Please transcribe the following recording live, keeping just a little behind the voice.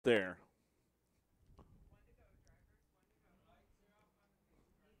there.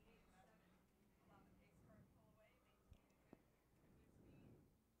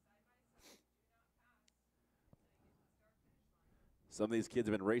 Some of these kids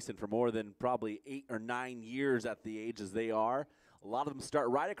have been racing for more than probably 8 or 9 years at the age as they are. A lot of them start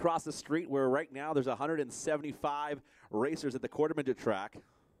right across the street where right now there's 175 racers at the Quarter Midget track.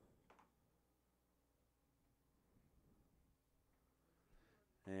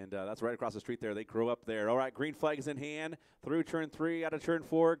 And that's right across the street there. They grow up there. All right, green flag is in hand. Through turn 3, out of turn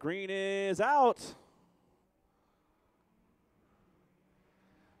 4. Green is out.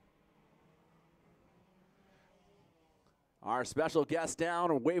 Our special guest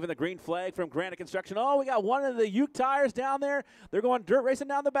down, waving the green flag from Granite Construction. Oh, we got one of the Uke tires down there. They're going dirt racing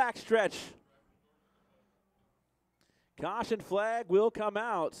down the backstretch. Caution flag will come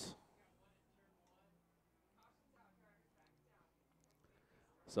out.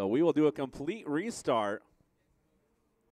 So we will do a complete restart.